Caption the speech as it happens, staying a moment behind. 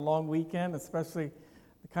long weekend, especially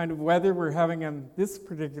the kind of weather we're having on this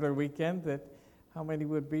particular weekend, that how many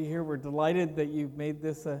would be here. We're delighted that you've made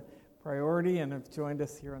this a priority and have joined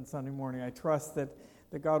us here on Sunday morning. I trust that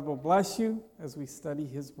God will bless you as we study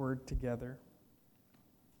His Word together.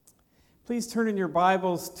 Please turn in your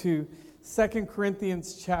Bibles to 2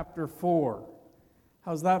 Corinthians chapter 4.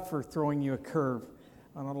 How's that for throwing you a curve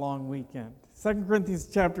on a long weekend? 2 Corinthians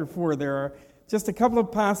chapter 4, there are just a couple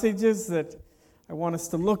of passages that I want us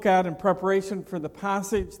to look at in preparation for the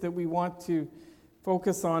passage that we want to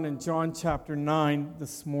focus on in John chapter 9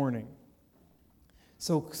 this morning.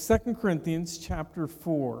 So 2 Corinthians chapter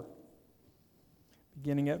 4,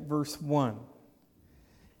 beginning at verse 1.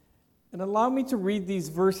 And allow me to read these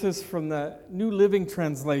verses from the New Living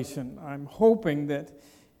Translation. I'm hoping that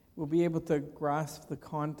we'll be able to grasp the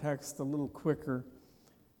context a little quicker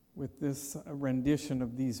with this rendition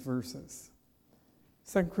of these verses.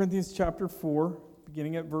 2 Corinthians chapter 4,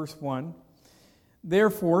 beginning at verse 1.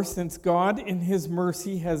 Therefore, since God in His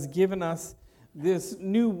mercy has given us this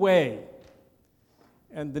new way,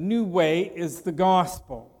 and the new way is the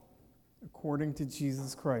gospel, according to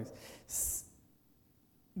Jesus Christ.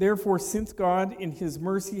 Therefore, since God in His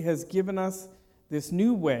mercy has given us this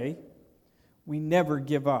new way, we never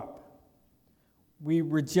give up. We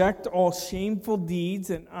reject all shameful deeds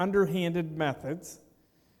and underhanded methods.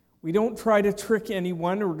 We don't try to trick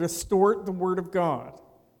anyone or distort the Word of God.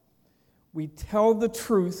 We tell the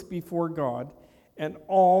truth before God, and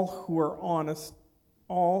all who are honest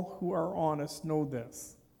know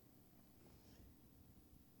this.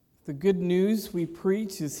 The good news we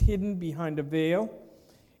preach is hidden behind a veil.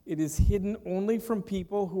 It is hidden only from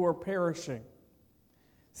people who are perishing.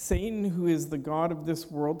 Satan, who is the god of this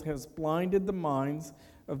world, has blinded the minds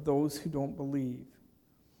of those who don't believe.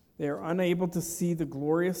 They are unable to see the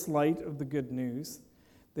glorious light of the good news.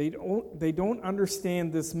 They don't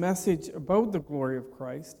understand this message about the glory of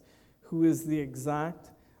Christ, who is the exact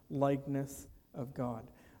likeness of God.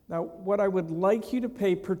 Now, what I would like you to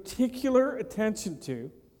pay particular attention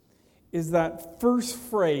to is that first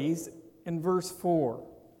phrase in verse 4.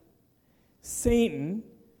 Satan,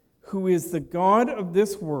 who is the god of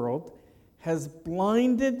this world, has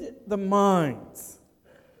blinded the minds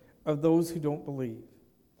of those who don't believe.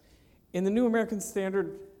 In the New American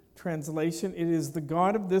Standard Translation, it is the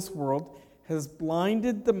god of this world has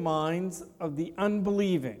blinded the minds of the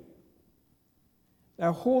unbelieving.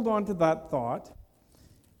 Now hold on to that thought.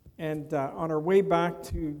 And on our way back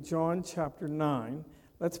to John chapter 9,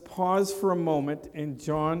 let's pause for a moment in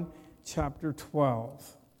John chapter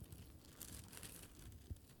 12.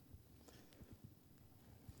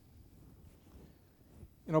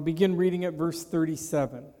 And I'll begin reading at verse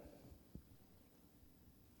 37.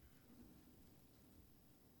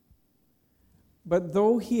 But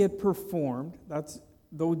though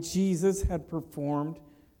Jesus had performed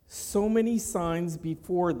so many signs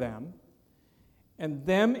before them, and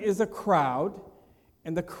them is a crowd,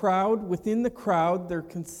 and within the crowd there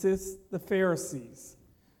consists the Pharisees.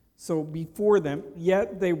 So before them,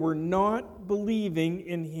 yet they were not believing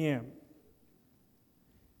in Him.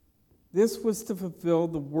 This was to fulfill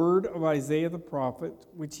the word of Isaiah the prophet,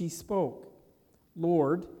 which he spoke.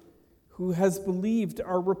 Lord, who has believed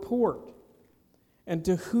our report? And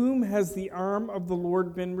to whom has the arm of the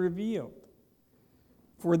Lord been revealed?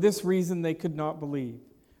 For this reason they could not believe.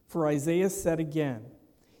 For Isaiah said again,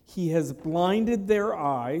 He has blinded their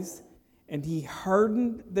eyes, and He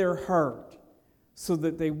hardened their heart, so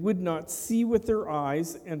that they would not see with their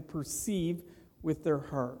eyes and perceive with their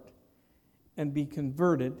heart, and be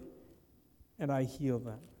converted, and I heal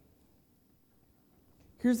them.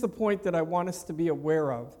 Here's the point that I want us to be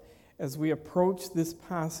aware of as we approach this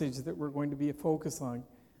passage that we're going to be focused on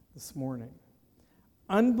this morning.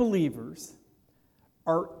 Unbelievers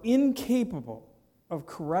are incapable of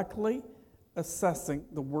correctly assessing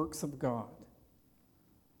the works of God.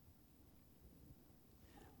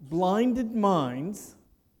 Blinded minds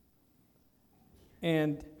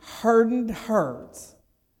and hardened hearts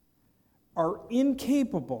are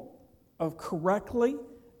incapable of correctly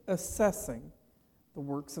assessing the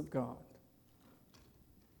works of God.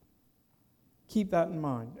 Keep that in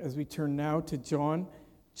mind as we turn now to John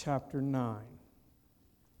chapter 9.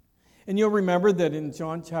 And you'll remember that in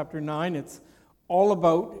John chapter 9, it's all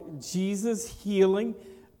about Jesus healing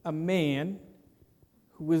a man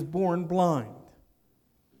who was born blind.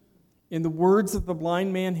 In the words of the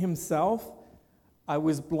blind man himself, I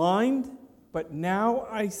was blind, but now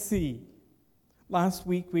I see. Last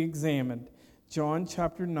week we examined John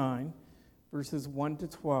chapter 9, verses 1 to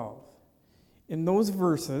 12. In those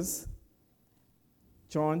verses,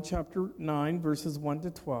 John chapter 9, verses 1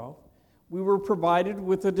 to 12, we were provided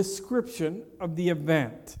with a description of the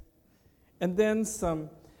event and then some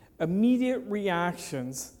immediate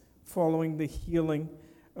reactions following the healing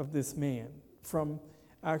of this man from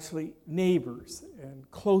actually neighbors and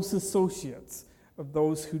close associates of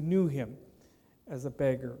those who knew him as a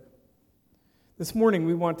beggar. This morning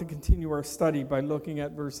we want to continue our study by looking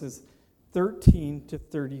at verses 13 to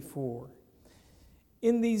 34.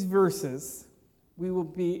 In these verses, we will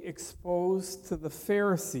be exposed to the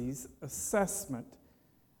Pharisees' assessment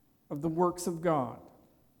of the works of God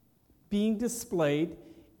being displayed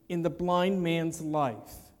in the blind man's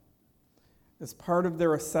life. As part of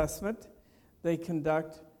their assessment, they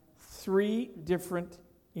conduct 3 different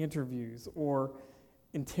interviews or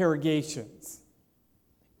interrogations.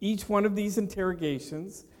 Each one of these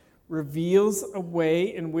interrogations reveals a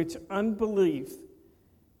way in which unbelief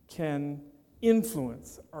can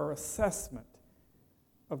influence our assessment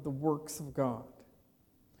of the works of God.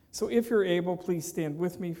 So if you're able, please stand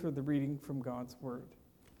with me for the reading from God's Word.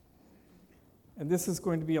 And this is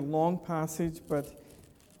going to be a long passage, but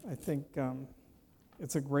I think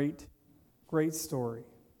it's a great story.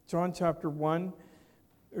 John chapter 9,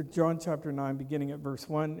 beginning at verse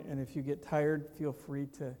 1, and if you get tired, feel free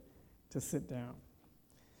to sit down.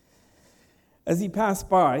 As he passed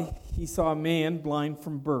by, he saw a man blind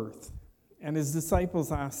from birth, and his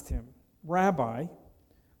disciples asked him, "Rabbi,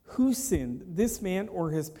 who sinned, this man or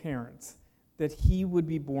his parents, that he would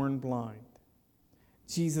be born blind?"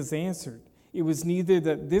 Jesus answered, "It was neither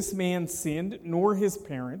that this man sinned nor his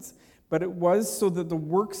parents, but it was so that the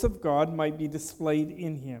works of God might be displayed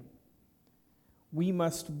in him. We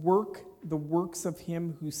must work the works of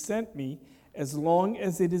him who sent me as long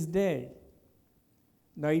as it is day.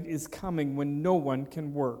 Night is coming when no one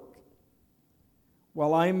can work.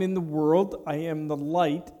 While I am in the world, I am the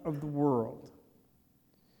light of the world."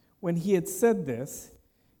 When he had said this,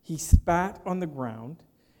 he spat on the ground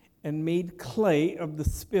and made clay of the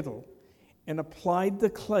spittle and applied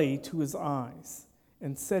the clay to his eyes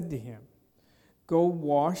and said to him, "Go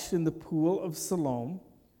wash in the pool of Siloam,"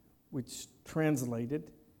 which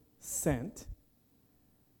translated, sent.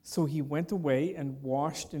 So he went away and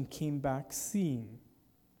washed and came back seeing.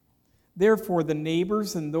 Therefore the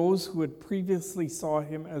neighbors and those who had previously saw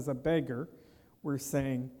him as a beggar were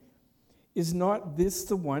saying, "Is not this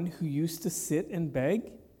the one who used to sit and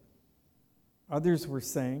beg?" Others were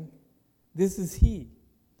saying, "This is he."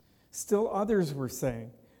 Still others were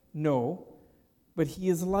saying, "No, but he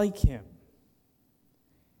is like him."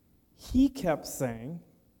 He kept saying,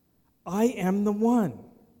 "I am the one."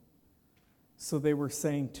 So they were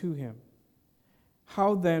saying to him,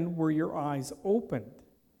 "How then were your eyes opened?"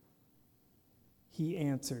 He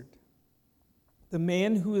answered, "The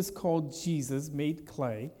man who is called Jesus made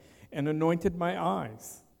clay and anointed my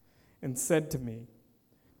eyes and said to me,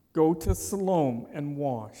 'Go to Siloam and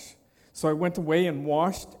wash.' So I went away and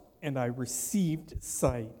washed, and I received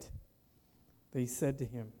sight." They said to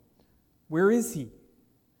him, "Where is he?"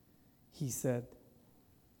 He said,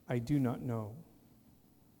 "I do not know."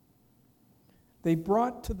 They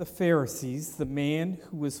brought to the Pharisees the man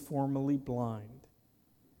who was formerly blind.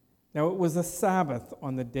 Now it was a Sabbath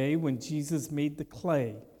on the day when Jesus made the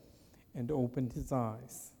clay and opened his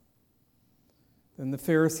eyes. Then the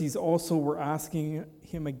Pharisees also were asking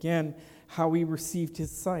him again how he received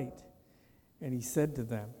his sight. And he said to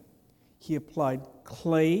them, "He applied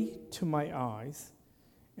clay to my eyes,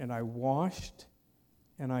 and I washed,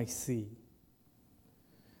 and I see."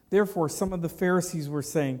 Therefore some of the Pharisees were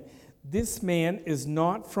saying, "This man is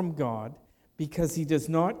not from God, because he does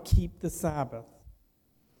not keep the Sabbath."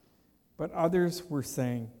 But others were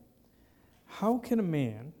saying, "How can a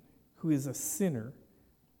man who is a sinner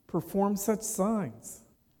perform such signs?"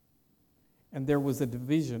 And there was a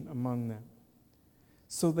division among them.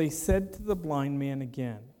 So they said to the blind man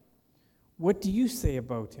again, "What do you say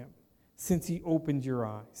about him, since he opened your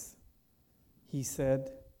eyes?" He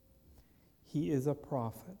said, "He is a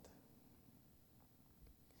prophet."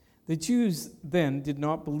 The Jews then did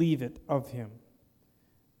not believe it of him,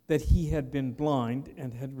 that he had been blind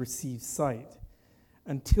and had received sight,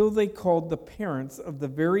 until they called the parents of the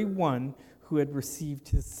very one who had received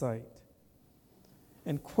his sight,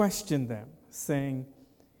 and questioned them, saying,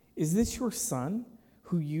 "Is this your son,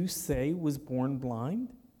 who you say was born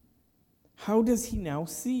blind? How does he now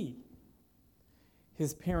see?"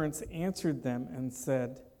 His parents answered them and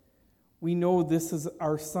said, "We know this is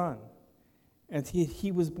our son, and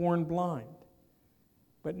he was born blind.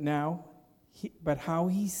 But how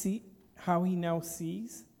he now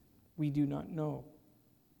sees, we do not know.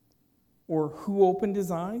 Or who opened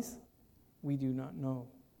his eyes, we do not know.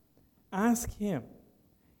 Ask him.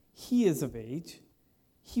 He is of age.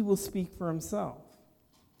 He will speak for himself."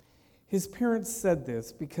 His parents said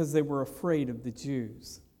this because they were afraid of the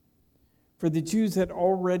Jews. For the Jews had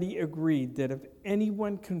already agreed that if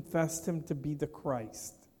anyone confessed him to be the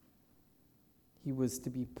Christ, he was to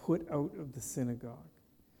be put out of the synagogue.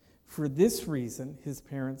 For this reason, his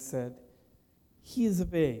parents said, "He is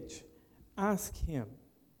of age. Ask him."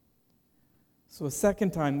 So a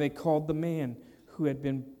second time they called the man who had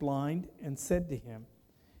been blind and said to him,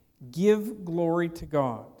 "Give glory to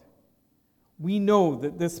God. We know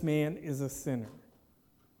that this man is a sinner."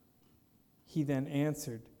 He then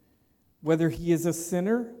answered, "Whether he is a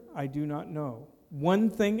sinner, I do not know. One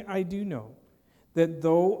thing I do know, that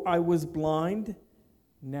though I was blind,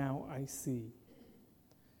 now I see."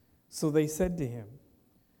 So they said to him,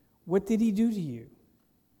 "What did he do to you?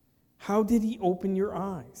 How did he open your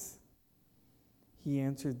eyes?" He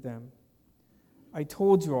answered them, "I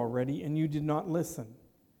told you already, and you did not listen.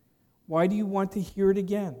 Why do you want to hear it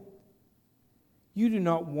again? You do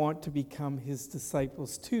not want to become his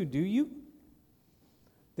disciples too, do you?"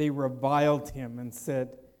 They reviled him and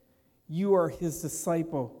said, "You are his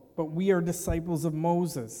disciple, but we are disciples of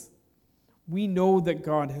Moses. We know that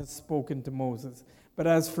God has spoken to Moses. But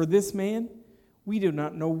as for this man, we do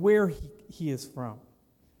not know where he is from."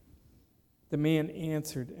 The man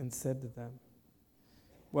answered and said to them,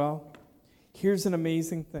 "Well, here's an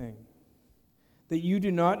amazing thing, that you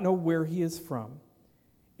do not know where he is from,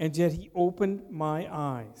 and yet he opened my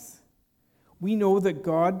eyes. We know that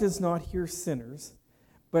God does not hear sinners,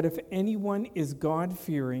 but if anyone is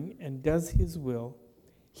God-fearing and does his will,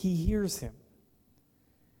 he hears him.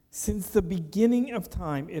 Since the beginning of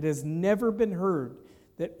time, it has never been heard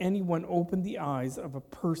that anyone opened the eyes of a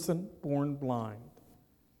person born blind.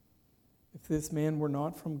 If this man were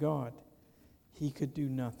not from God, he could do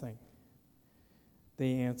nothing."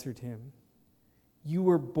 They answered him, "You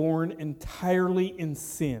were born entirely in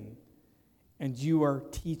sin, and you are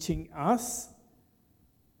teaching us?"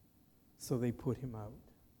 So they put him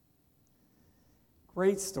out.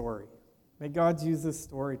 Great story. May God use this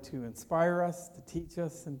story to inspire us, to teach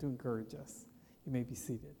us, and to encourage us. You may be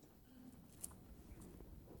seated.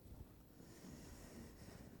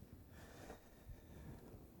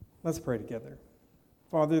 Let's pray together.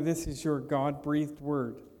 Father, this is your God-breathed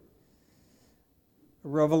word, a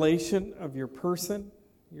revelation of your person,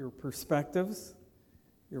 your perspectives,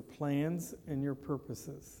 your plans, and your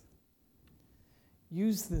purposes.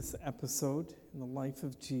 Use this episode in the life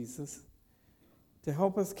of Jesus to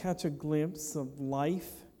help us catch a glimpse of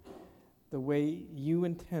life the way you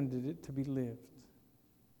intended it to be lived.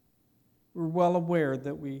 We're well aware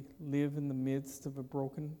that we live in the midst of a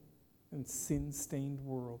broken and sin-stained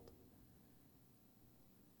world.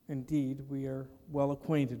 Indeed, we are well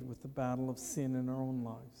acquainted with the battle of sin in our own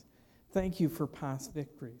lives. Thank you for past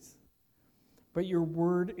victories. But your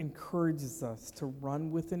word encourages us to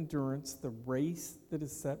run with endurance the race that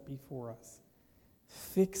is set before us,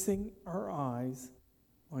 fixing our eyes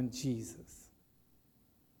on Jesus.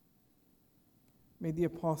 May the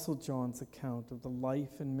Apostle John's account of the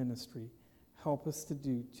life and ministry help us to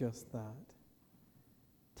do just that.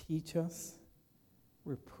 Teach us,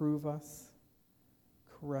 reprove us,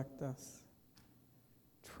 correct us,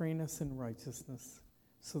 train us in righteousness,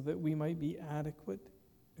 so that we might be adequate,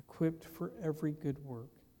 equipped for every good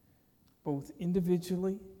work, both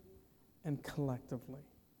individually and collectively.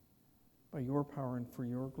 By your power and for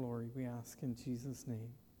your glory, we ask in Jesus'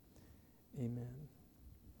 name. Amen.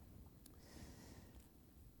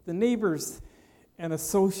 The neighbors and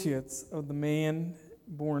associates of the man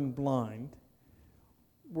born blind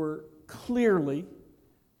were clearly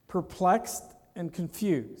perplexed and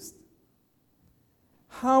confused.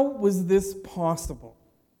 How was this possible?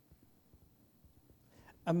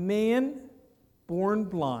 A man born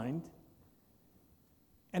blind,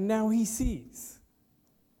 and now he sees.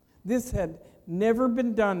 This had never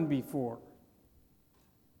been done before.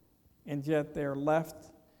 And yet they're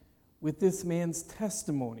left with this man's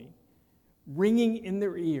testimony ringing in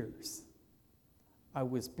their ears. I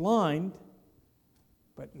was blind,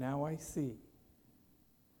 but now I see.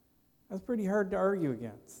 That's pretty hard to argue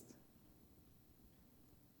against.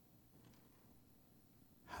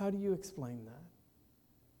 How do you explain that?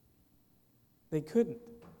 They couldn't.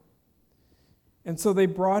 And so they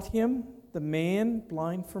brought him, the man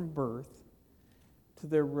blind from birth, to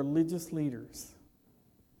their religious leaders,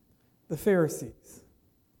 the Pharisees.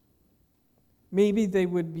 Maybe they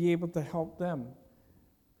would be able to help them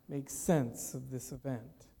make sense of this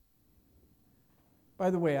event. By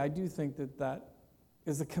the way, I do think that that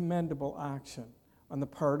is a commendable action on the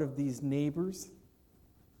part of these neighbors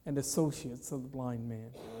and associates of the blind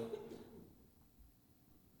man.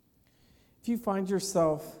 If you find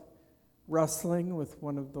yourself wrestling with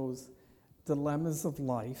one of those dilemmas of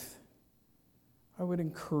life, I would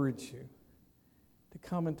encourage you to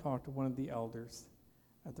come and talk to one of the elders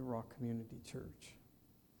at the Rock Community Church.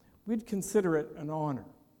 We'd consider it an honor.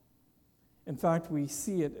 In fact, we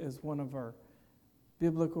see it as one of our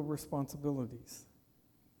biblical responsibilities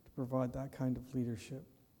to provide that kind of leadership.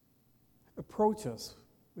 Approach us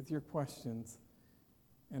with your questions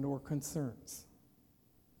and or concerns.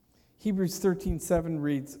 Hebrews 13:7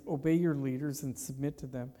 reads, "Obey your leaders and submit to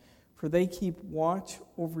them, for they keep watch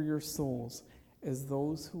over your souls as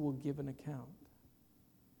those who will give an account."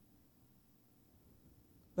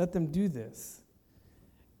 Let them do this.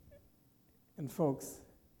 And folks,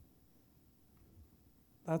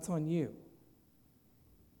 that's on you.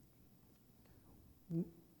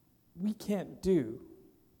 We can't do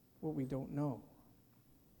what we don't know.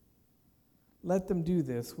 Let them do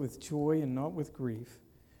this with joy and not with grief,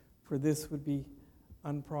 for this would be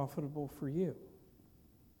unprofitable for you.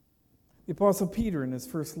 The Apostle Peter, in his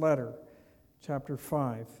first letter, chapter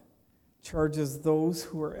 5, charges those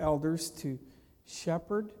who are elders to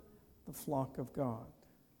shepherd the flock of God.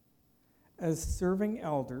 As serving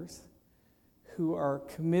elders who are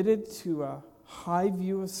committed to a high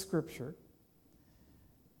view of Scripture,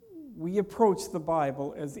 we approach the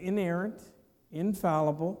Bible as inerrant,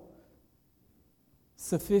 infallible,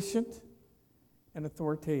 sufficient, and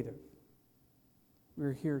authoritative.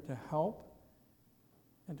 We're here to help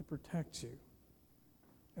and to protect you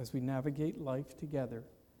as we navigate life together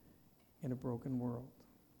in a broken world.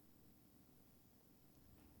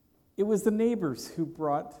 It was the neighbors who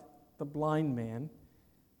brought the blind man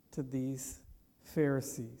to these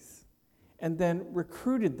Pharisees and then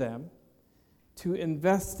recruited them to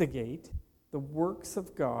investigate the works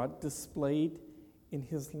of God displayed in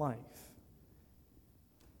his life.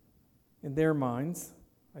 In their minds,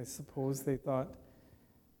 I suppose they thought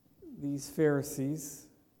these Pharisees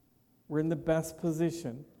were in the best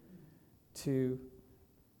position to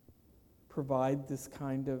provide this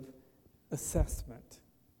kind of assessment.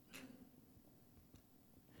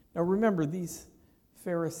 Now remember, these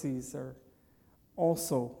Pharisees are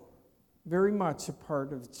also very much a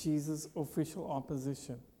part of Jesus' official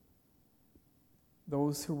opposition.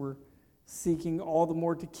 Those who were seeking all the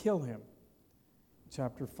more to kill him.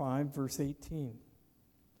 Chapter 5, verse 18.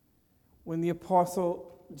 When the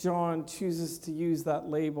Apostle John chooses to use that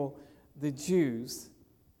label, the Jews,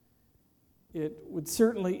 it would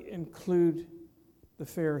certainly include the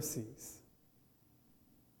Pharisees.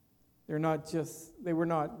 They were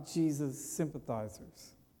not Jesus'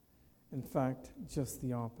 sympathizers. In fact, just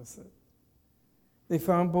the opposite. They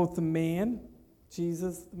found both the man,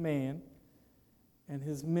 Jesus the man, and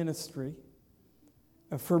his ministry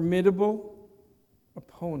a formidable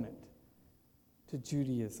opponent to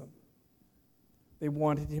Judaism. They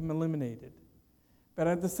wanted him eliminated. But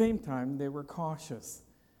at the same time, they were cautious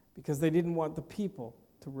because they didn't want the people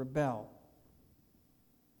to rebel.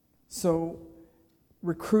 So,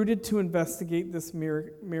 recruited to investigate this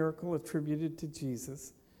miracle attributed to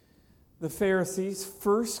Jesus, the Pharisees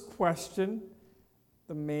first questioned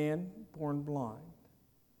the man born blind,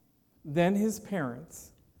 then his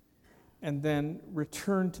parents, and then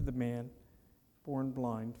returned to the man born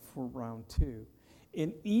blind for round 2.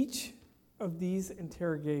 In each of these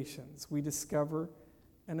interrogations, we discover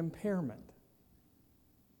an impairment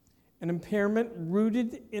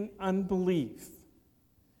rooted in unbelief,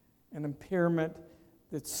 an impairment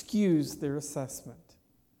that skews their assessment,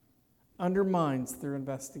 undermines their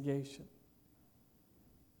investigation.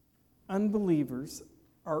 Unbelievers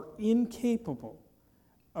are incapable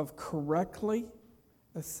of correctly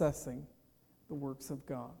assessing the works of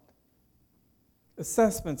God.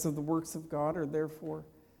 Assessments of the works of God are therefore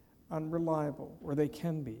unreliable, or they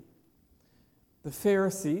can be. The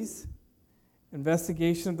Pharisees'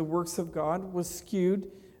 investigation of the works of God was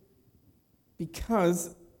skewed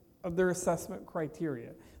because of their assessment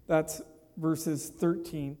criteria. That's verses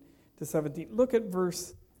 13 to 17. Look at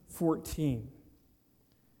verse 14.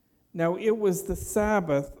 Now it was the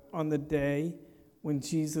Sabbath on the day when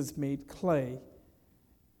Jesus made clay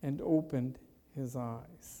and opened his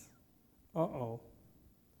eyes. Uh-oh.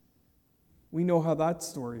 We know how that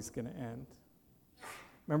story is going to end.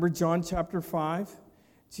 Remember John chapter 5?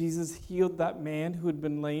 Jesus healed that man who had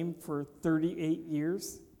been lame for 38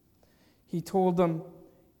 years. He told him,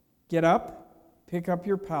 "Get up, pick up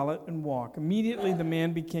your pallet, and walk." Immediately the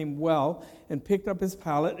man became well and picked up his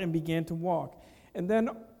pallet and began to walk. And then,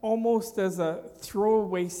 almost as a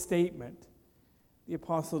throwaway statement, the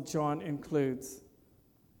Apostle John includes,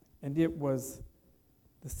 "And it was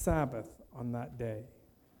the Sabbath on that day."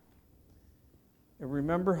 And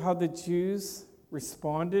remember how the Jews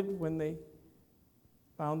responded when they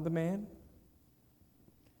found the man?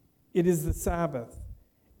 It is the Sabbath.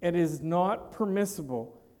 It is not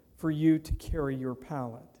permissible for you to carry your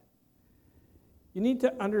pallet. You need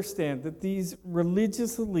to understand that these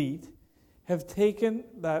religious elite have taken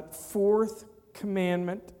that fourth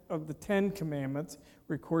commandment of the 10 Commandments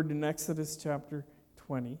recorded in Exodus chapter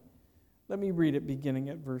 20. Let me read it beginning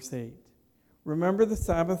at verse 8. Remember the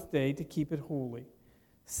Sabbath day to keep it holy.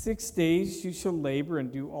 6 days you shall labor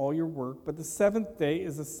and do all your work, but the seventh day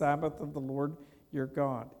is the Sabbath of the Lord your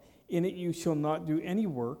God. In it you shall not do any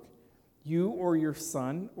work, you or your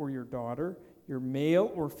son or your daughter, your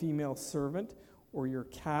male or female servant, or your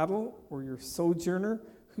cattle or your sojourner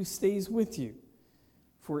who stays with you.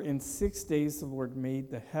 For in 6 days the Lord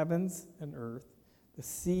made the heavens and earth, the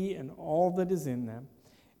sea and all that is in them,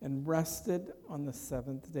 and rested on the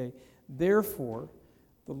seventh day. Therefore,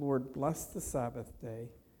 the Lord blessed the Sabbath day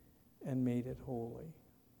and made it holy.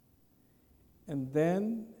 And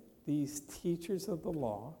then these teachers of the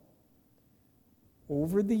law,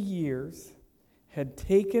 over the years, had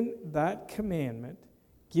taken that commandment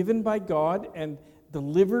given by God and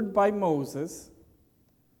delivered by Moses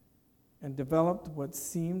and developed what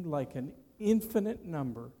seemed like an infinite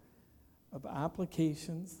number of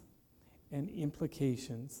applications and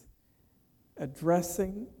implications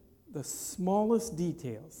addressing the smallest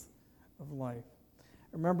details of life.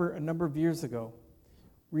 I remember a number of years ago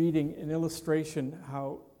reading an illustration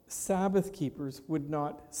how Sabbath keepers would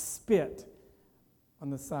not spit on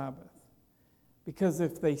the Sabbath. Because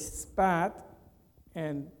if they spat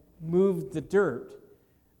and moved the dirt,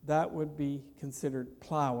 that would be considered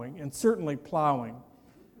plowing. And certainly plowing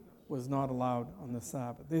was not allowed on the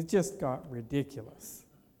Sabbath. It just got ridiculous.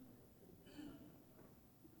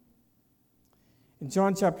 In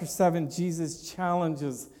John chapter 7, Jesus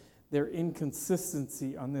challenges their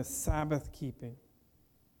inconsistency on this Sabbath keeping.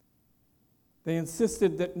 They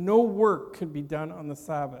insisted that no work could be done on the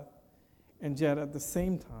Sabbath, and yet at the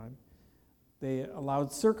same time, they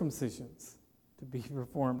allowed circumcisions to be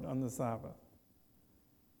performed on the Sabbath.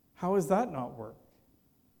 How does that not work?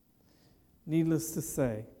 Needless to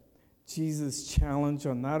say, Jesus' challenge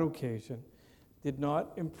on that occasion did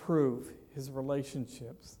not improve his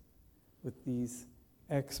relationships with these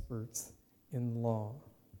experts in law.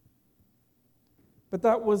 But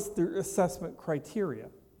that was their assessment criteria.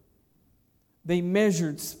 They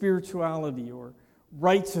measured spirituality or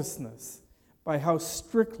righteousness by how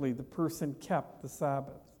strictly the person kept the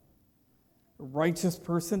Sabbath. A righteous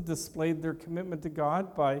person displayed their commitment to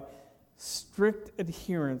God by strict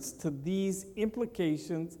adherence to these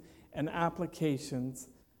implications and applications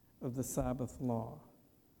of the Sabbath law.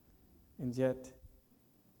 And yet,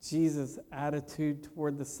 Jesus' attitude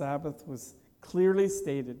toward the Sabbath was clearly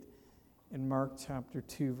stated in Mark chapter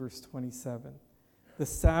 2, verse 27. The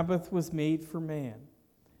Sabbath was made for man,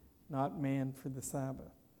 not man for the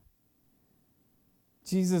Sabbath.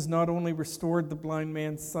 Jesus not only restored the blind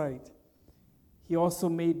man's sight, he also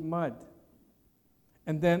made mud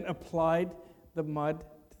and then applied the mud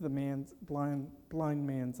to the blind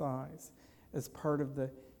man's eyes as part of the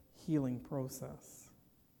healing process.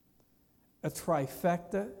 A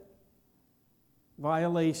trifecta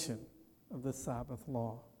violation of the Sabbath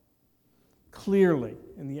law. Clearly,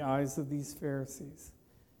 in the eyes of these Pharisees,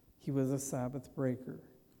 he was a Sabbath breaker.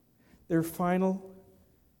 Their final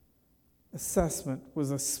assessment was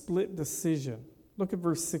a split decision. Look at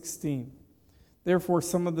verse 16. Therefore,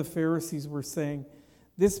 some of the Pharisees were saying,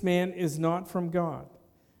 "This man is not from God,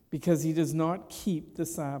 because he does not keep the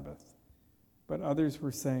Sabbath." But others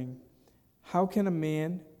were saying, "How can a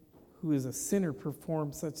man who is a sinner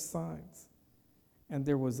perform such signs?" And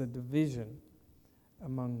there was a division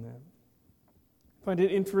among them. I find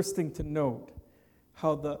it interesting to note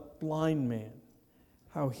how the blind man,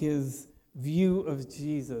 how his view of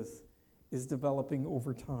Jesus is developing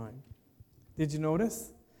over time. Did you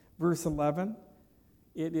notice? Verse 11,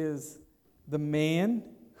 it is the man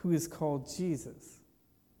who is called Jesus.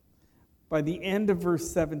 By the end of verse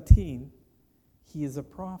 17, he is a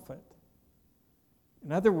prophet.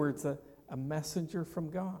 In other words, a messenger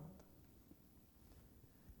from God.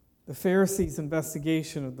 The Pharisees'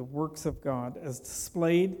 investigation of the works of God as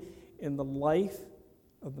displayed in the life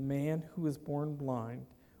of the man who was born blind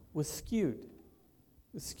was skewed.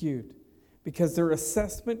 Because their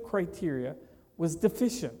assessment criteria was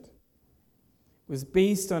deficient. It was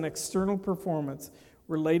based on external performance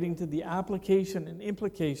relating to the application and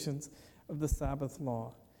implications of the Sabbath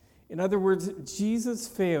law. In other words, Jesus'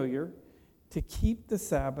 failure to keep the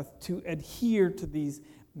Sabbath, to adhere to these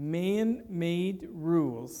man-made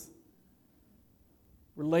rules,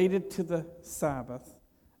 related to the Sabbath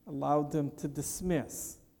allowed them to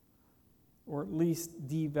dismiss, or at least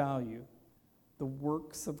devalue, the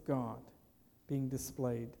works of God being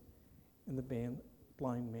displayed in the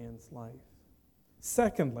blind man's life.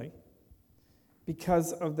 Secondly,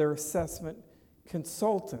 because of their assessment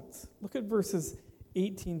consultants. Look at verses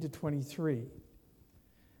 18 to 23.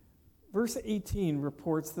 Verse 18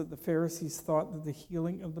 reports that the Pharisees thought that the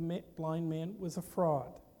healing of the blind man was a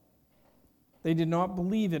fraud. They did not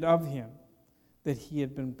believe it of him that he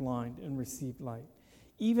had been blind and received light.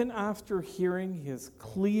 Even after hearing his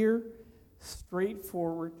clear,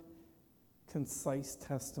 straightforward, concise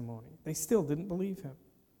testimony, they still didn't believe him.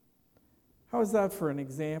 How is that for an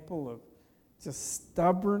example of just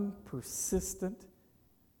stubborn, persistent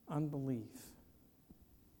unbelief?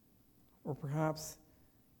 Or perhaps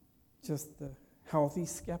just the healthy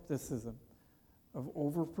skepticism of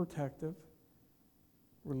overprotective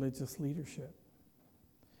religious leadership.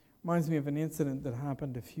 Reminds me of an incident that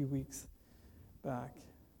happened a few weeks back.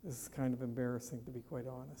 This is kind of embarrassing, to be quite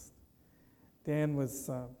honest. Dan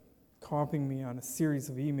was copying me on a series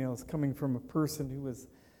of emails coming from a person who was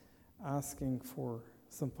asking for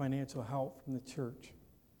some financial help from the church.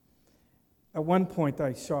 At one point,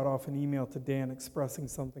 I shot off an email to Dan expressing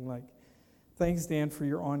something like, "Thanks, Dan, for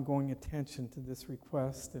your ongoing attention to this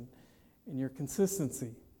request and your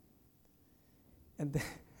consistency." And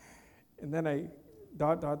then I, ...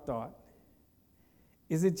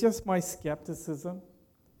 Is it just my skepticism?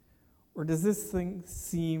 Or does this thing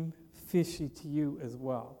seem fishy to you as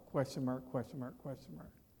well? Question mark, question mark, question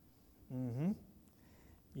mark.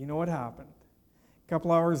 You know what happened. A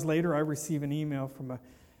couple hours later, I receive an email from a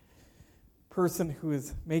person who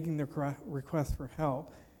is making their request for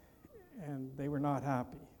help, and they were not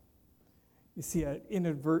happy. You see, I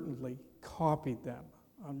inadvertently copied them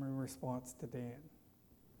on my response to Dan.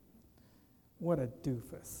 What a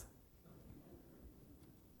doofus.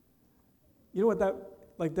 You know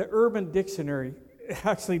what the Urban Dictionary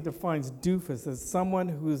actually defines doofus as someone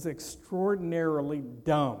who's extraordinarily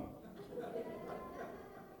dumb.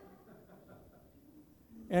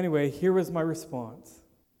 Anyway, here was my response.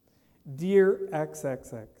 Dear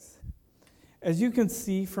XXX, as you can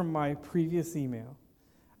see from my previous email,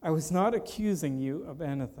 I was not accusing you of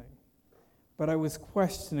anything, but I was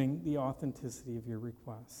questioning the authenticity of your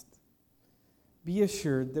request. Be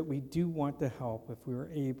assured that we do want to help if we are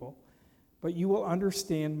able, but you will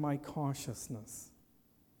understand my cautiousness.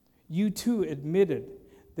 You too admitted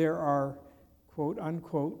there are, quote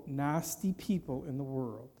unquote, nasty people in the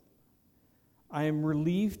world. I am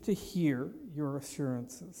relieved to hear your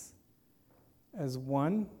assurances. As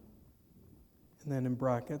one, and then in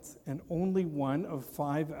brackets, and only one of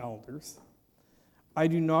 5 elders, I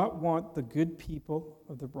do not want the good people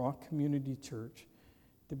of the Brock Community Church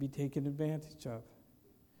to be taken advantage of.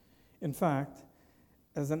 In fact,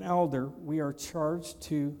 as an elder, we are charged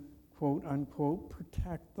to, quote unquote,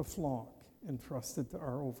 protect the flock entrusted to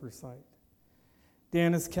our oversight.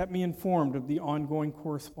 Dan has kept me informed of the ongoing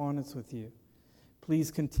correspondence with you.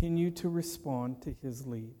 Please continue to respond to his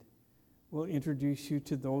lead. We'll introduce you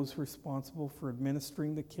to those responsible for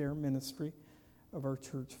administering the care ministry of our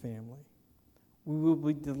church family. We will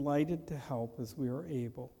be delighted to help as we are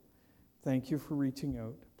able. Thank you for reaching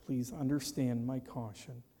out. Please understand my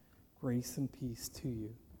caution. Grace and peace to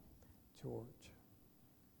you, George.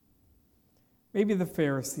 Maybe the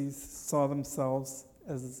Pharisees saw themselves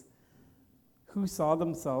as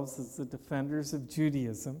the defenders of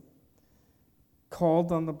Judaism,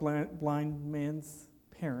 called on the blind man's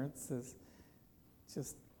parents as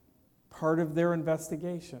just part of their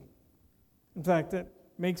investigation. In fact, it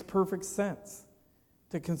makes perfect sense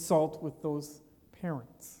to consult with those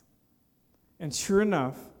parents. And sure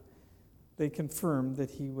enough, they confirmed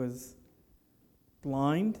that he was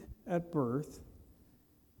blind at birth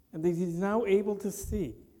and that he's now able to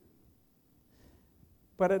see.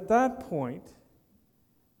 But at that point,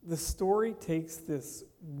 the story takes this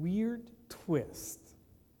weird twist.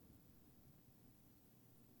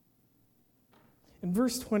 In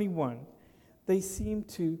verse 21, they seem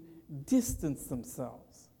to distance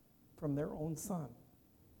themselves from their own son.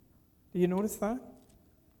 Do you notice that?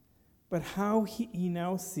 But how he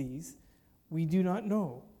now sees, we do not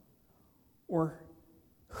know. Or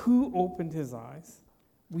who opened his eyes,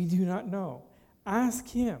 we do not know. Ask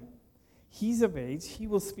him. He's of age. He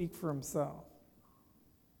will speak for himself.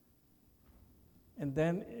 And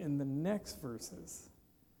then in the next verses,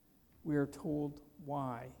 we are told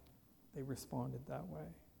why they responded that way.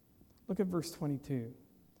 Look at verse 22.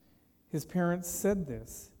 His parents said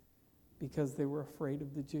this because they were afraid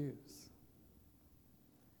of the Jews.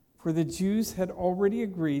 For the Jews had already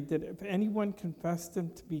agreed that if anyone confessed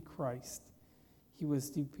him to be Christ, he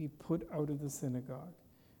was to be put out of the synagogue.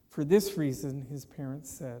 For this reason, his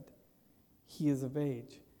parents said, "He is of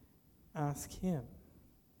age. Ask him."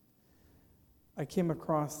 I came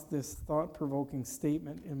across this thought-provoking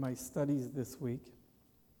statement in my studies this week.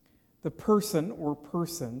 The person or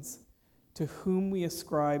persons to whom we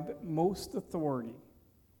ascribe most authority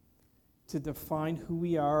to define who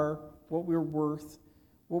we are, what we're worth,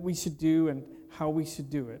 what we should do, and how we should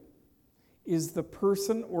do it, is the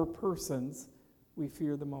person or persons we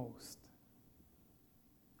fear the most.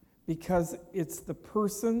 Because it's the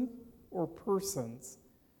person or persons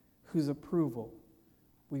whose approval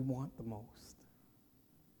we want the most.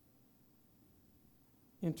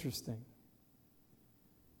 Interesting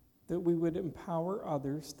that we would empower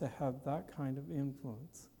others to have that kind of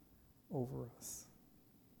influence over us.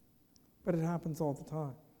 But it happens all the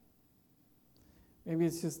time. Maybe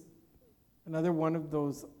it's just another one of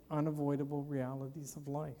those unavoidable realities of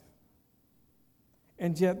life.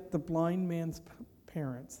 And yet the blind man's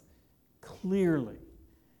parents clearly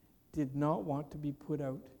did not want to be put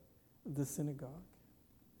out of the synagogue.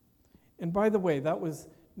 And by the way, that was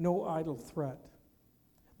no idle threat.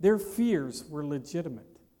 Their fears were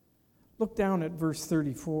legitimate. Look down at verse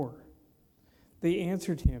 34. They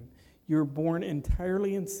answered him, "You're born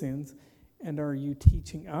entirely in sins, and are you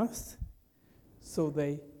teaching us?" So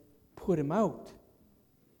they put him out.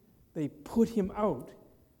 They put him out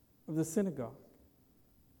of the synagogue.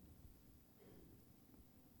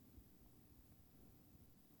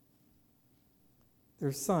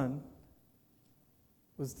 Their son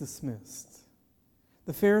was dismissed.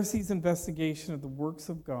 The Pharisees' investigation of the works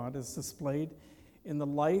of God as displayed in the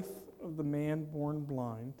life of the man born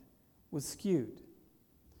blind was skewed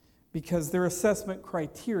because their assessment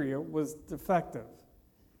criteria was defective.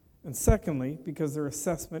 And secondly, because their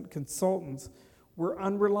assessment consultants were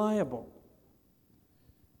unreliable.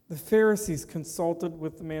 The Pharisees consulted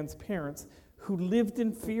with the man's parents, who lived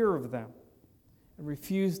in fear of them and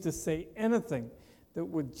refused to say anything that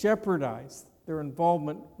would jeopardize their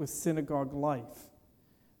involvement with synagogue life.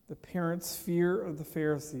 The parents' fear of the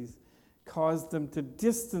Pharisees caused them to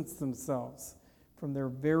distance themselves from their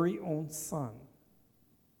very own son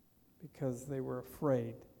because they were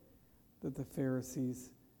afraid that the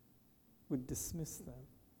Pharisees would dismiss them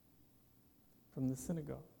from the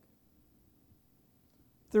synagogue.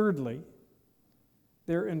 Thirdly,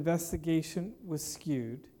 their investigation was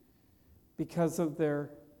skewed because of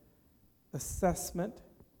their assessment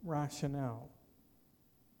rationale.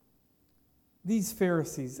 These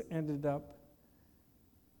Pharisees ended up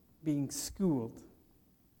being schooled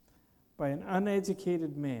by an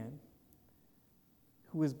uneducated man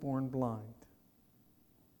who was born blind.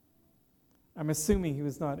 I'm assuming he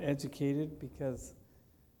was not educated because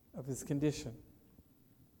of his condition.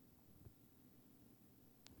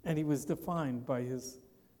 And he was defined by his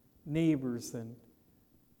neighbors and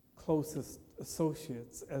closest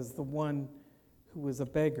associates as the one who was a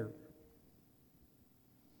beggar.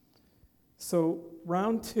 So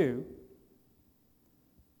round 2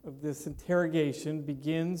 of this interrogation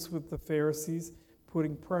begins with the Pharisees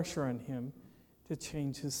putting pressure on him to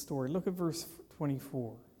change his story. Look at verse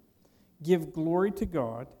 24. "Give glory to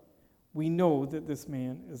God. We know that this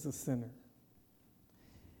man is a sinner."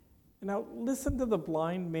 Now listen to the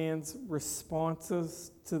blind man's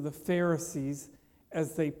responses to the Pharisees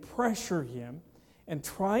as they pressure him and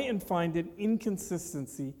try and find an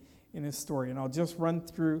inconsistency in his story. And I'll just run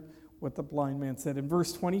through what the blind man said. In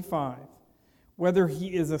verse 25, "Whether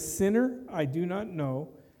he is a sinner, I do not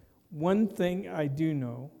know. One thing I do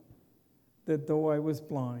know, that though I was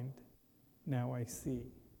blind, now I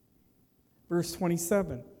see." Verse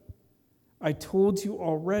 27, "I told you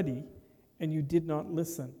already, and you did not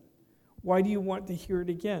listen. Why do you want to hear it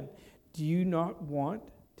again? Do you not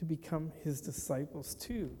want to become his disciples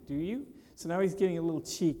too? Do you?" So now he's getting a little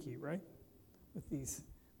cheeky, right? With these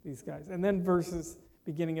guys. And then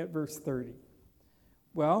beginning at verse 30.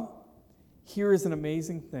 "Well, here is an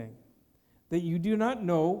amazing thing, that you do not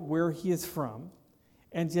know where he is from,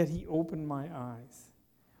 and yet he opened my eyes.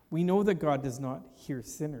 We know that God does not hear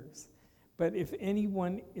sinners, but if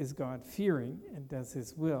anyone is God-fearing and does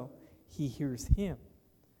his will, he hears him.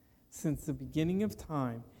 Since the beginning of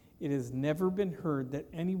time, it has never been heard that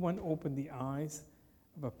anyone opened the eyes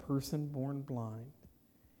of a person born blind.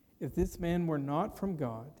 If this man were not from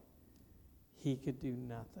God, he could do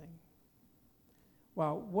nothing."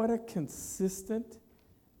 Wow, what a consistent,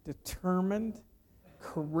 determined,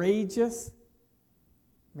 courageous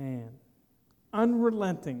man.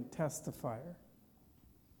 Unrelenting testifier.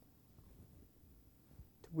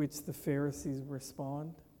 To which the Pharisees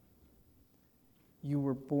respond, You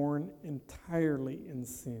were born entirely in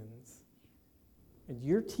sins. And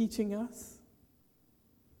you're teaching us?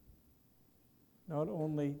 Not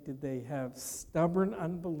only did they have stubborn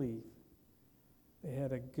unbelief, they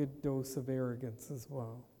had a good dose of arrogance as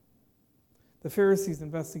well. The Pharisees'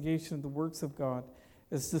 investigation of the works of God,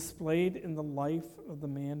 as displayed in the life of the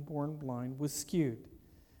man born blind, was skewed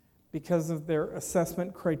because of their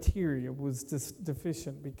assessment criteria was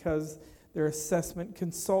deficient, because their assessment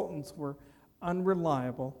consultants were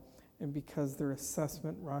unreliable, and because their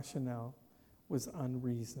assessment rationale was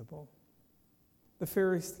unreasonable. The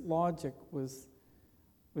Pharisees' logic was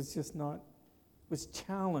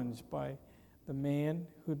challenged by the man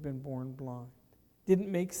who had been born blind.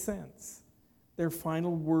 Didn't make sense. Their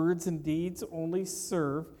final words and deeds only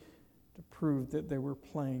served to prove that they were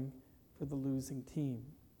playing for the losing team.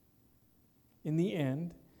 In the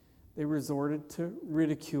end, they resorted to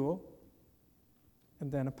ridicule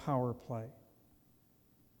and then a power play,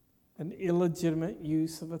 an illegitimate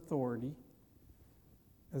use of authority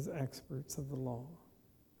as experts of the law.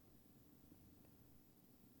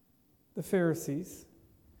 The Pharisees,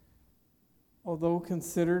 although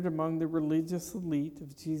considered among the religious elite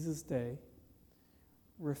of Jesus' day,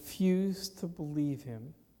 refused to believe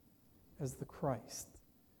him as the Christ,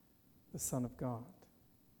 the Son of God.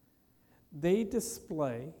 They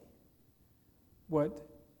display what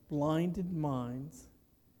blinded minds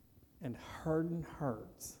and hardened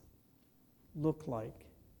hearts look like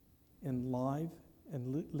in live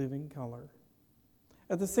and living color.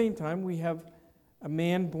 At the same time, we have a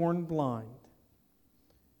man born blind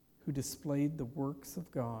who displayed the works of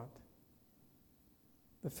God.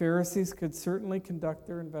 The Pharisees could certainly conduct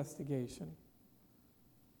their investigation.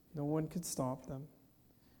 No one could stop them.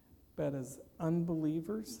 But as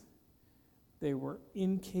unbelievers, they were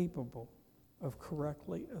incapable of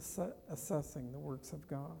correctly assessing the works of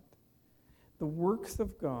God. The works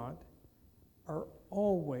of God are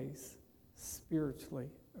always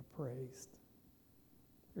spiritually appraised.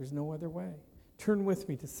 There's no other way. Turn with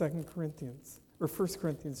me to 1 Corinthians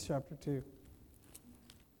chapter 2.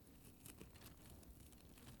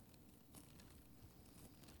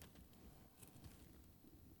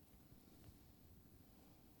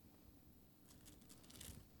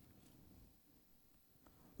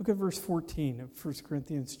 Look at verse 14 of 1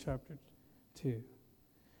 Corinthians chapter 2.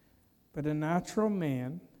 But a natural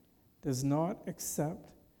man does not accept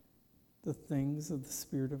the things of the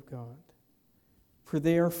Spirit of God, for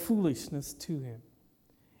they are foolishness to him,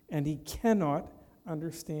 and he cannot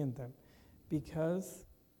understand them, because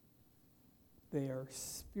they are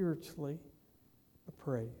spiritually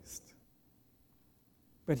appraised.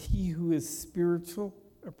 But he who is spiritual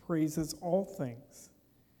appraises all things,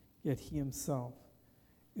 yet he himself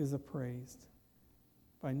is appraised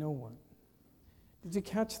by no one. Did you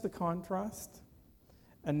catch the contrast?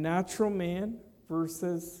 A natural man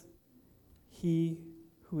versus he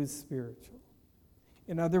who is spiritual.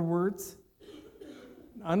 In other words,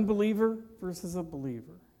 an unbeliever versus a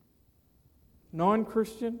believer.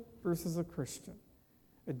 Non-Christian versus a Christian.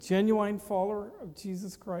 A genuine follower of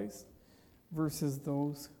Jesus Christ versus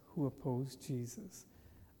those who oppose Jesus.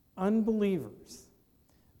 Unbelievers,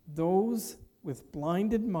 those with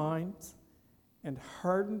blinded minds and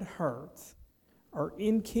hardened hearts, are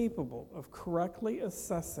incapable of correctly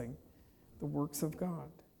assessing the works of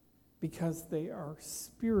God because they are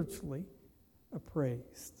spiritually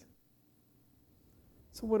appraised.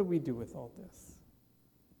 So what do we do with all this?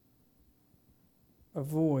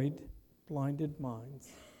 Avoid blinded minds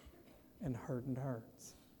and hardened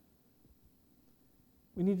hearts.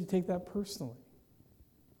 We need to take that personally.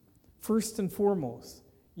 First and foremost,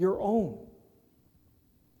 your own.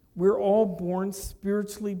 We're all born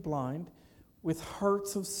spiritually blind with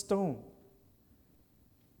hearts of stone.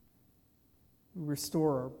 We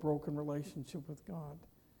restore our broken relationship with God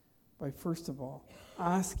by, first of all,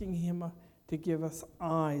 asking him to give us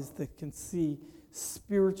eyes that can see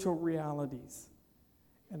spiritual realities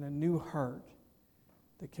and a new heart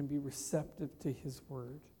that can be receptive to his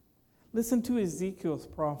word. Listen to Ezekiel's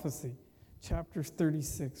prophecy, chapter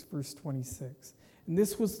 36, verse 26. And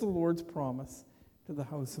this was the Lord's promise to the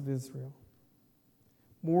house of Israel.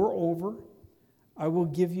 Moreover, I will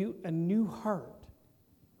give you a new heart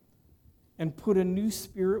and put a new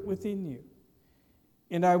spirit within you.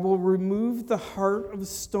 And I will remove the heart of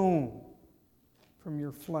stone from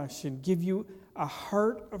your flesh and give you a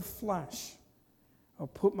heart of flesh. I'll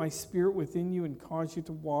put my spirit within you and cause you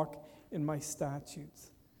to walk in my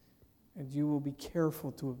statutes. And you will be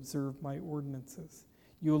careful to observe my ordinances.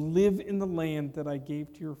 You'll live in the land that I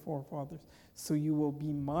gave to your forefathers. So you will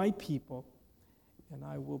be my people, and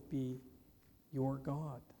I will be your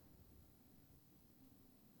God.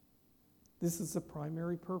 This is the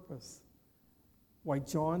primary purpose why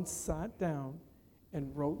John sat down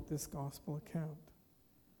and wrote this gospel account.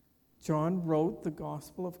 John wrote the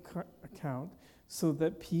gospel account so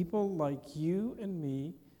that people like you and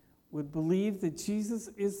me would believe that Jesus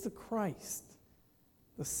is the Christ,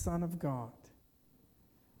 the Son of God.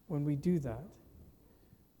 When we do that,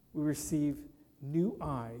 we receive new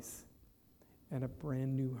eyes and a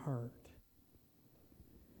brand new heart.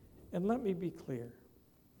 And let me be clear,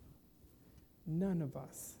 none of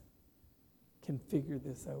us can figure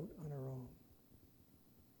this out on our own.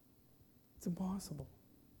 It's impossible.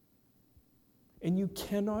 And you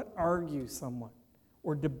cannot argue someone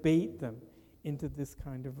or debate them into this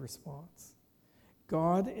kind of response.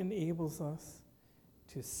 God enables us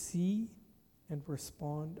to see and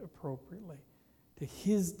respond appropriately to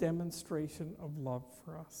his demonstration of love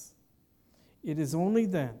for us. It is only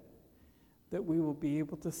then that we will be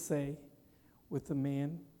able to say with the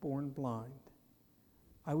man born blind,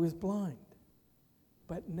 I was blind,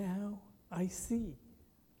 but now I see.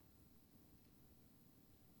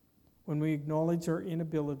 When we acknowledge our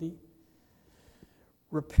inability,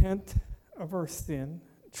 repent of our sin,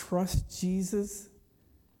 trust Jesus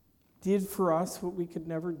did for us what we could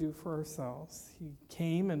never do for ourselves. He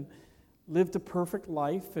came and lived a perfect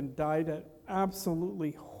life and died an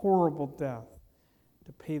absolutely horrible death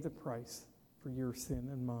to pay the price for your sin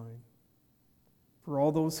and mine. For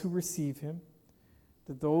all those who receive him,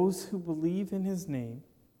 to those who believe in his name,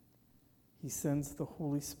 he sends the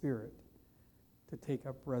Holy Spirit to take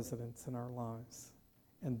up residence in our lives.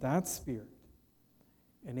 And that Spirit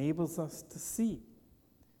enables us to see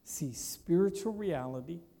spiritual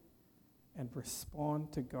reality and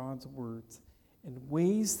respond to God's words in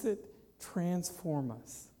ways that transform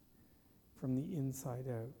us from the inside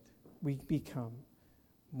out. We become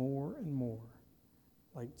more and more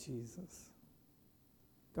like Jesus.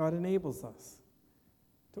 God enables us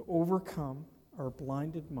to overcome our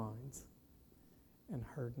blinded minds and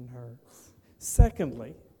hardened hearts.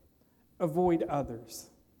 Secondly, avoid others.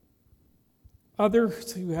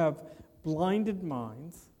 Others who have blinded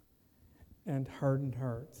minds and hardened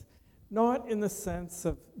hearts. Not in the sense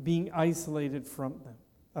of being isolated from them.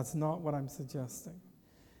 That's not what I'm suggesting.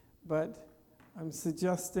 But I'm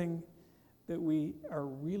suggesting that we are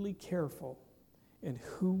really careful in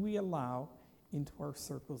who we allow into our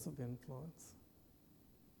circles of influence.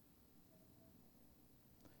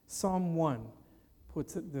 Psalm 1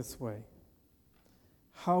 puts it this way.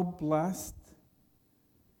 How blessed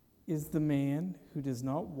is the man who does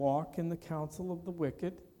not walk in the counsel of the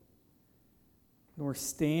wicked, nor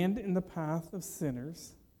stand in the path of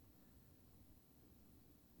sinners,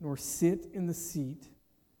 nor sit in the seat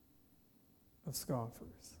of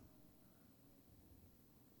scoffers.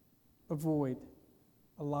 Avoid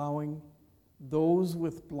allowing those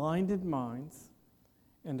with blinded minds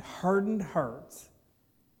and hardened hearts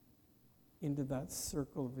into that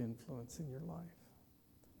circle of influence in your life.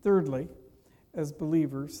 Thirdly, as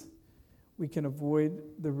believers, we can avoid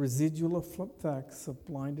the residual effects of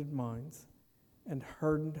blinded minds and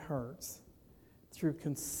hardened hearts through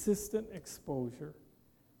consistent exposure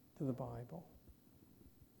to the Bible.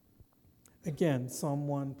 Again, Psalm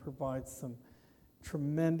 1 provides some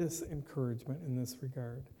tremendous encouragement in this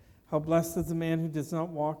regard. How blessed is the man who does not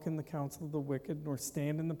walk in the counsel of the wicked, nor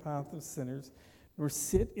stand in the path of sinners, nor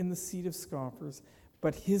sit in the seat of scoffers,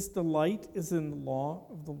 but his delight is in the law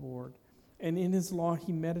of the Lord, and in his law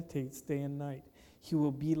he meditates day and night. He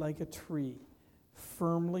will be like a tree,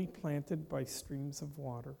 firmly planted by streams of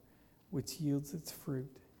water, which yields its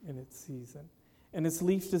fruit in its season. And its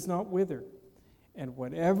leaf does not wither, and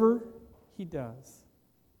whatever he does,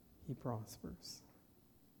 he prospers.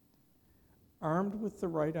 Armed with the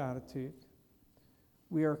right attitude,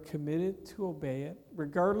 we are committed to obey it,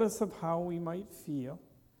 regardless of how we might feel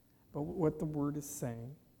about what the Word is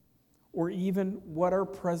saying, or even what our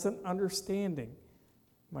present understanding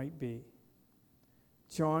might be.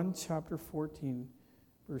 John chapter 14,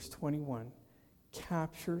 verse 21,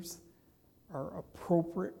 captures our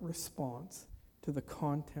appropriate response to the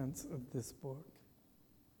contents of this book.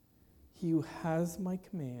 He who has my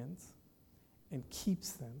commands and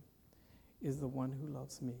keeps them is the one who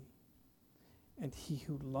loves me. And he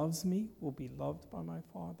who loves me will be loved by my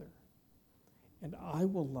Father. And I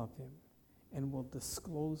will love him and will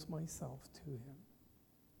disclose myself to him.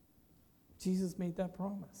 Jesus made that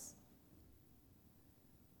promise.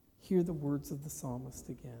 Hear the words of the psalmist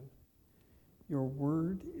again. Your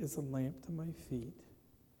word is a lamp to my feet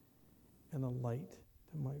and a light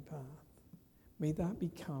to my path. May that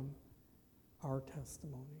become our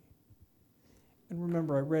testimony. And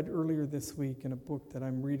remember, I read earlier this week in a book that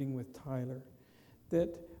I'm reading with Tyler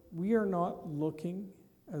that we are not looking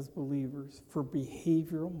as believers for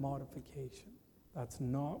behavioral modification. That's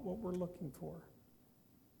not what we're looking for.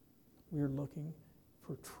 We are looking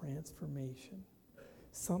for transformation.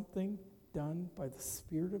 Something done by the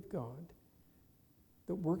Spirit of God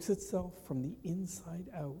that works itself from the inside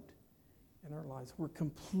out in our lives. We're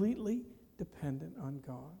completely dependent on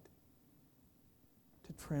God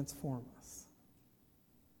to transform us.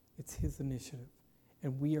 It's His initiative,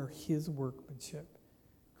 and we are His workmanship,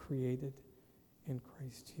 created in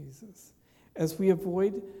Christ Jesus. As we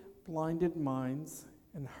avoid blinded minds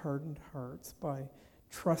and hardened hearts by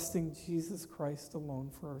trusting Jesus Christ alone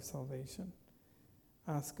for our salvation,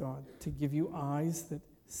 ask God to give you eyes that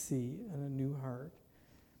see and a new heart.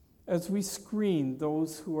 As we screen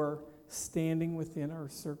those who are standing within our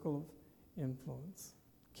circle of influence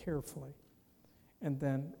carefully, and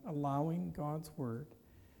then allowing God's word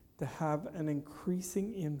to have an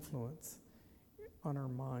increasing influence on our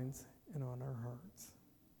minds and on our hearts.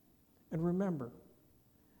 And remember,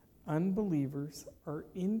 unbelievers are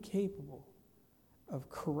incapable of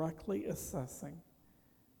correctly assessing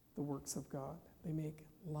the works of God. They make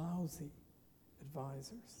lousy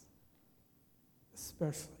advisors,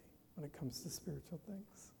 especially when it comes to spiritual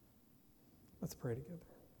things. Let's pray together.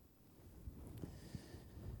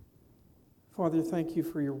 Father, thank you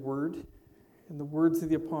for your word. In the words of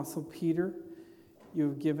the Apostle Peter, you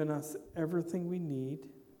have given us everything we need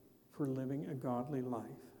for living a godly life.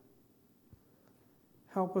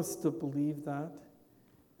 Help us to believe that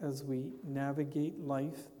as we navigate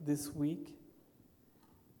life this week.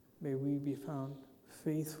 May we be found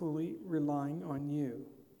faithfully relying on you,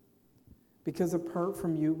 because apart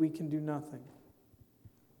from you, we can do nothing.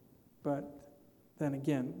 But then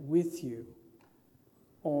again, with you,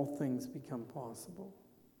 all things become possible.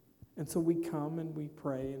 And so we come and we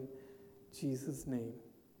pray in Jesus' name.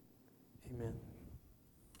 Amen.